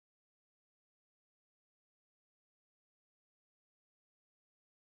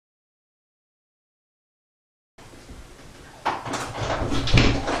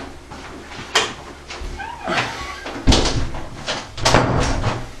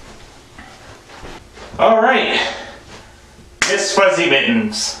Alright. Miss Fuzzy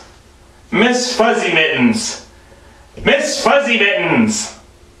Mittens. Miss Fuzzy Mittens. Miss Fuzzy Mittens!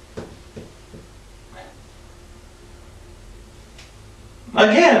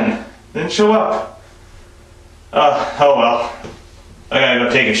 Again! Didn't show up. Oh well. I gotta go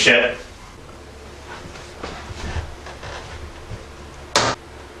take a shit.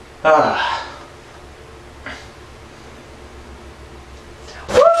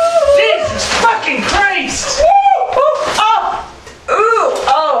 Jesus fucking Christ!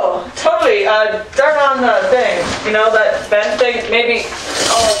 Totally, turn on the thing. You know, that vent thing? Maybe.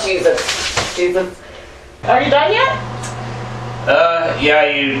 Oh, Jesus. Jesus. Are you done yet? Yeah,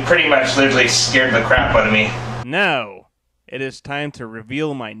 you pretty much literally scared the crap out of me. Now, it is time to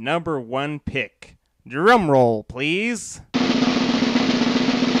reveal my number one pick. Drum roll, please.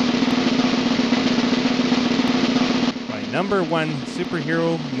 My number one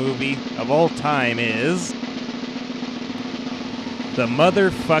superhero movie of all time is the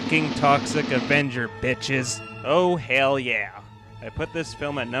motherfucking Toxic Avenger, bitches. Oh, hell yeah. I put this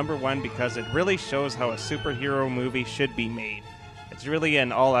film at number one because it really shows how a superhero movie should be made. It's really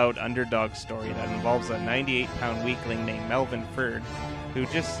an all-out underdog story that involves a 98-pound weakling named Melvin Ferd, who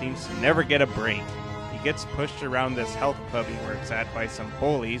just seems to never get a break. He gets pushed around this health club he works at by some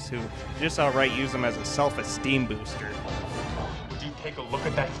bullies who just outright use him as a self-esteem booster. Would you take a look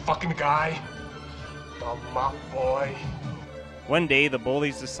at that fucking guy? The mop boy. One day, the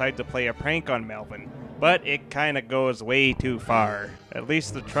bullies decide to play a prank on Melvin, but it kinda goes way too far. At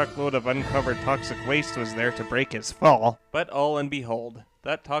least the truckload of uncovered toxic waste was there to break his fall. But all and behold,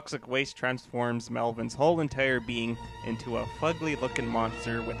 that toxic waste transforms Melvin's whole entire being into a fugly-looking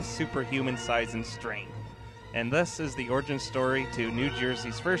monster with superhuman size and strength. And this is the origin story to New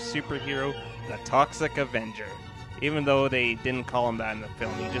Jersey's first superhero, the Toxic Avenger. Even though they didn't call him that in the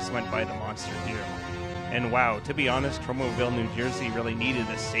film, he just went by the monster hero. And wow, to be honest, Tromaville, New Jersey really needed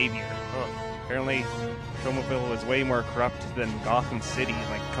a savior. Apparently, Tromaville was way more corrupt than Gotham City.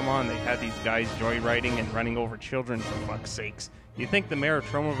 Like, come on, they had these guys joyriding and running over children for fuck's sakes. You'd think the mayor of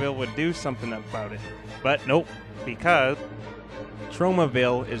Tromaville would do something about it. But nope, because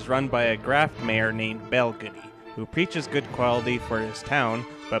Tromaville is run by a graft mayor named Belgoody, who preaches good quality for his town,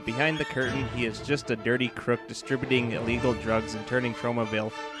 but behind the curtain, he is just a dirty crook distributing illegal drugs and turning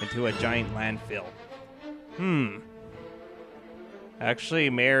Tromaville into a giant landfill. Actually,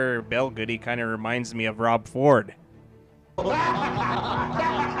 Mayor Belgoody kind of reminds me of Rob Ford.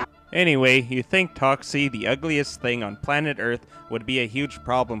 Anyway, you think Toxie, the ugliest thing on planet Earth, would be a huge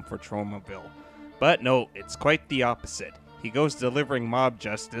problem for Tromaville. But no, it's quite the opposite. He goes delivering mob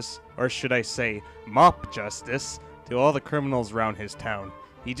justice, or should I say, mop justice, to all the criminals around his town.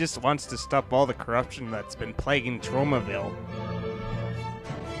 He just wants to stop all the corruption that's been plaguing Tromaville.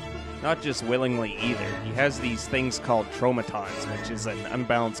 Not just willingly either. He has these things called tromatons, which is an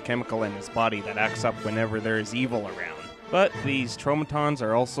unbalanced chemical in his body that acts up whenever there is evil around. But these tromatons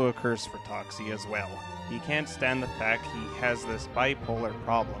are also a curse for Toxie as well. He can't stand the fact he has this bipolar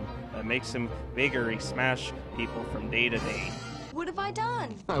problem that makes him vigorously smash people from day to day. What have I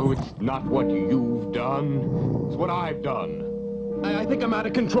done? Oh, it's not what you've done. It's what I've done. I think I'm out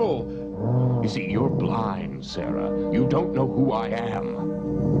of control. You see, you're blind, Sarah. You don't know who I am.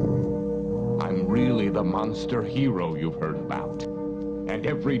 I'm really the monster hero you've heard about. And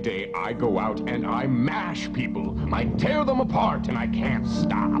every day I go out and I mash people. I tear them apart and I can't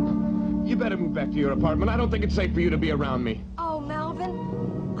stop. You better move back to your apartment. I don't think it's safe for you to be around me. Oh,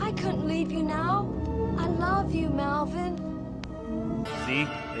 Melvin, I couldn't leave you now. I love you, Melvin. See,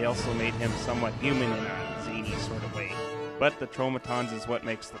 they also made him somewhat human in a zany sort of way. But the tromatons is what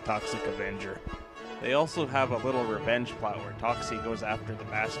makes the Toxic Avenger. They also have a little revenge plot where Toxie goes after the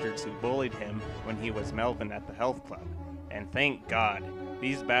bastards who bullied him when he was Melvin at the health club. And thank God,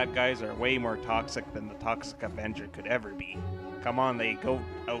 these bad guys are way more toxic than the Toxic Avenger could ever be. Come on, they go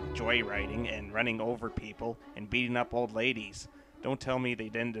out joyriding and running over people and beating up old ladies. Don't tell me they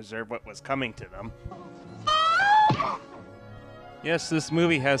didn't deserve what was coming to them. Yes, this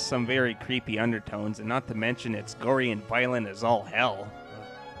movie has some very creepy undertones, and not to mention it's gory and violent as all hell.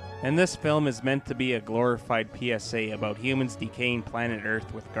 And this film is meant to be a glorified PSA about humans decaying planet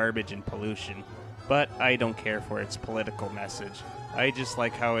Earth with garbage and pollution. But I don't care for its political message. I just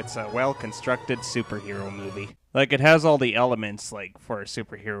like how it's a well-constructed superhero movie. Like, it has all the elements, like, for a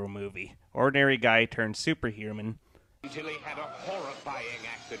superhero movie. Ordinary guy turned superhuman. Until he had a horrifying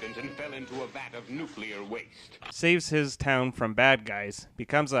accident and fell into a vat of nuclear waste. Saves his town from bad guys.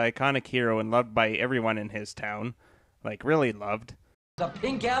 Becomes an iconic hero and loved by everyone in his town. Like, really loved. The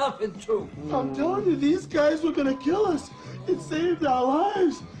pink elephant too. I'm telling you, these guys were gonna kill us. It saved our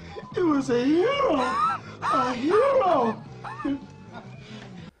lives. It was a hero! A hero!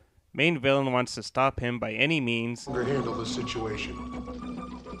 Main villain wants to stop him by any means. Handle the situation.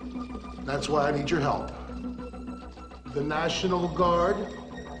 That's why I need your help. The National Guard?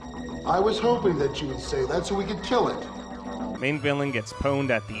 I was hoping that you would say that so we could kill it. Main villain gets pwned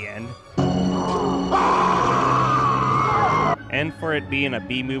at the end. And for it being a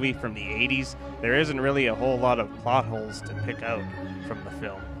B movie from the 80s, there isn't really a whole lot of plot holes to pick out from the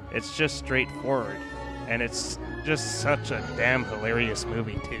film. It's just straightforward, and it's just such a damn hilarious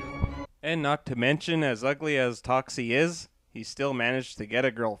movie too. And not to mention, as ugly as Toxie is, he still managed to get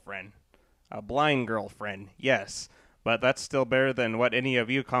a girlfriend. A blind girlfriend, yes, but that's still better than what any of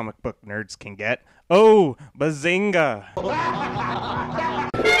you comic book nerds can get. Oh, bazinga!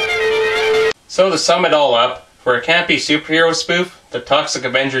 So to sum it all up, for a campy superhero spoof, The Toxic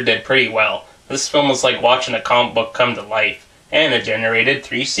Avenger did pretty well. This film was like watching a comic book come to life, and it generated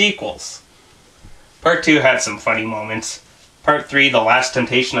 3 sequels. Part 2 had some funny moments. Part 3, The Last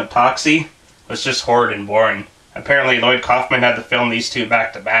Temptation of Toxie, was just horrid and boring. Apparently Lloyd Kaufman had to film these 2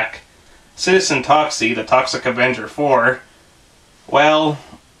 back to back. Citizen Toxie, The Toxic Avenger 4, well,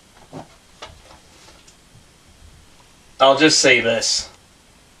 I'll just say this.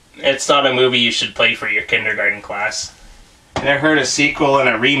 It's not a movie you should play for your kindergarten class. And I heard a sequel and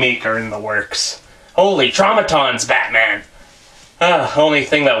a remake are in the works. Holy traumatons, Batman! Only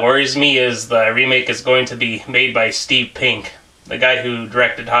thing that worries me is the remake is going to be made by Steve Pink, the guy who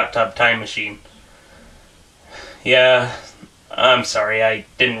directed Hot Tub Time Machine. Yeah, I'm sorry, I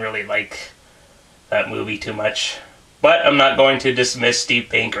didn't really like that movie too much. But I'm not going to dismiss Steve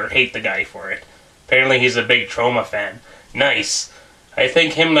Pink or hate the guy for it. Apparently he's a big Troma fan. Nice. I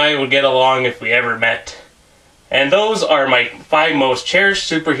think him and I would get along if we ever met. And those are my 5 most cherished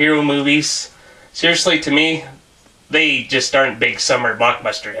superhero movies. Seriously, to me, they just aren't big summer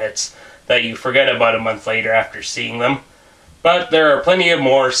blockbuster hits that you forget about a month later after seeing them. But there are plenty of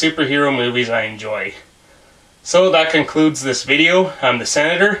more superhero movies I enjoy. So that concludes this video. I'm the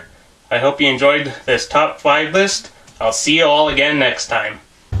Senator. I hope you enjoyed this top 5 list. I'll see you all again next time.